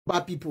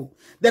Yoruba people.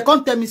 They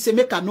can't tell me, say,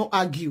 make I no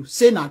argue.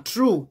 Say not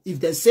true. If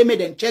they say me,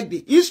 then check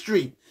the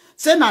history.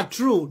 Say not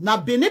true. Now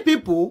Benin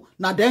people,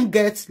 now then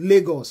get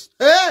Lagos.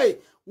 Hey,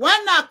 when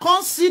I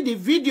can't see the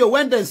video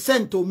when they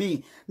sent to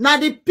me, now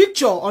the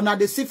picture or now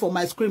they see for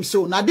my screen.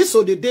 So now this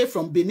is the day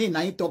from Benin.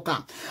 Now he talk.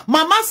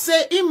 Mama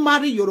say he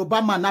marry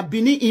Yoruba man. Now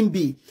Benin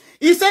imbi.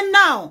 He said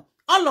now.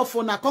 All of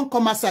una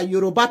come outside,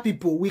 Yoruba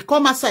people. We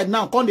come outside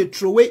now, come they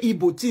throw away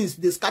Igbo things.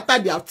 They scatter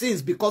their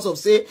things because of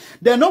say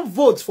they not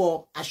vote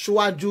for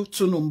Ashwaju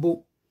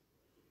Tunumbu.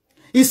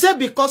 He said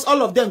because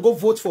all of them go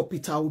vote for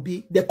Peter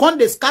Obi. They come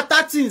they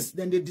scatter things,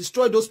 then they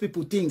destroy those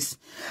people things.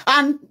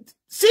 And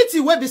city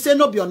where we say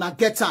no be on a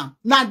get am.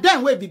 Now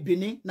then we be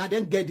Benin, now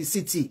then get the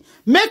city.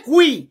 Make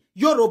we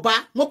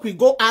Yoruba, make we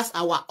go ask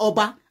our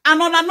Oba.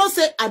 And on no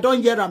say I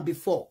don't hear them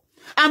before.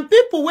 And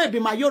people will be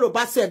my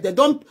Yoruba self, they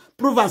don't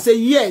prove and say,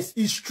 yes,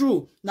 it's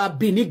true. Now,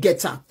 Benin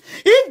get her.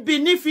 If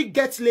Benin fit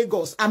get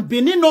Lagos, and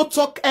Benin no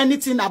talk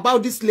anything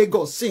about this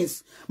Lagos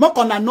since,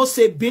 Mokona no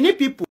say, Benin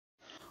people.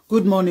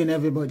 Good morning,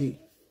 everybody.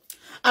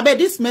 I bet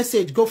this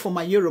message go for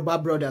my Yoruba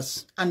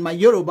brothers and my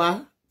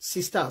Yoruba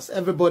sisters,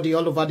 everybody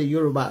all over the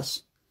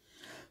Yorubas.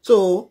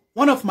 So,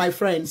 one of my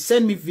friends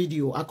send me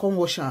video, I come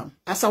watch him.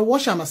 As I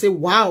watch him, I say,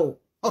 wow.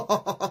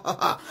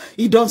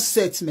 He don't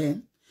set,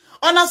 man.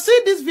 And I see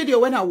this video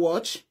when I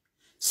watch,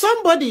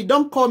 somebody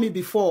don't call me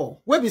before,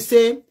 where we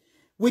say,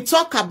 we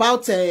talk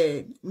about,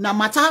 na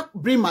matter,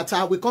 bring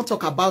matter, we can't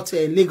talk about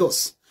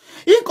Lagos.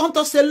 In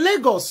can't say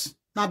Lagos,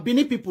 na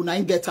Benin people na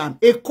get them.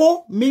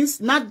 Eko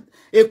means,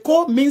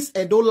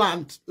 Edo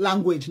land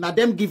language, na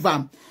them give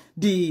them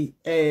the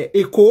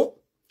Eko.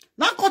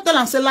 Now can't tell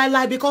and say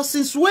lie, because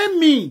since when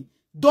me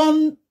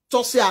don't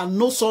talk say I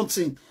know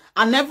something,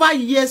 I never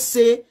hear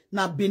say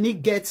na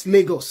Benin get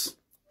Lagos.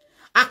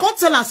 I can't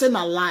tell and say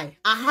na lie.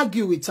 I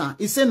argue with her.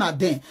 He say na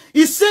then.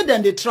 He said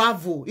then they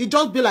travel. It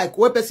just be like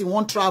where person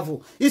won't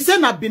travel. He said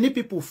na Benin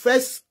people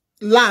first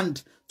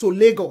land to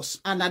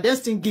Lagos and I then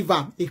still give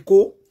them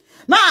Eko.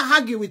 Now I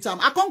argue with them.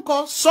 I can't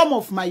call some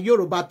of my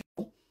Yoruba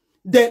people.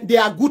 They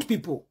are good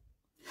people.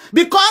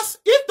 Because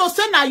if to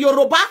say na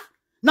Yoruba,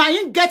 na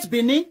in get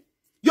Benin,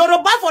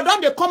 Yoruba for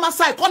them they come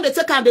outside, come they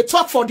take and they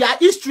talk for their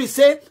history,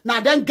 say na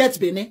then get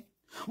Benin.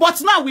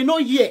 But now we know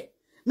here.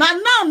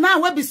 Now,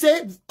 where we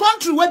say,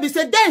 country where we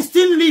say, then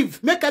still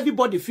live, make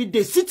everybody feel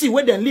the city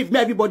where they live,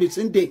 make everybody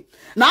still there.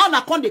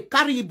 Now, come they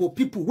carry Igbo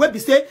people, where we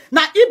say,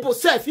 now Igbo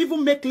self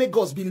even make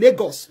Lagos be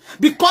Lagos.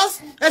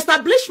 Because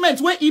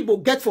establishment where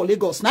Igbo get for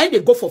Lagos, now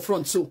they go for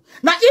front, so.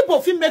 Now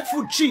Igbo feel make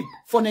food cheap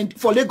for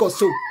Lagos,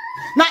 so.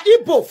 Now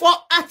Igbo,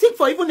 I think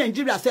for even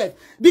Nigeria self,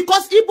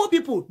 because Igbo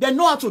people, they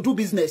know how to do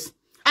business.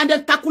 And they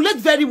calculate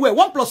very well,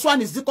 1 +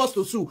 1 is equals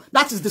to 2.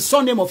 That is the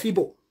surname of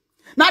Igbo.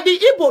 Now the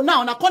Igbo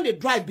now can't they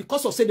drive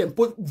because of say them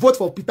vote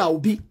for Peter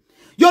Obi.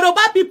 Yoruba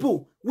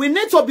people, we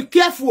need to be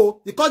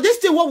careful because this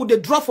thing what would they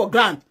draw for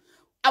grant?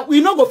 We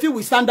not go feel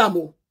we stand up.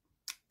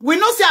 We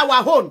not say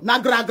our own na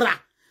gra gra.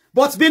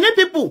 But Benin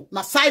people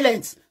na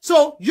silence.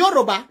 So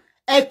Yoruba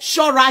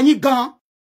ekshora ni gan.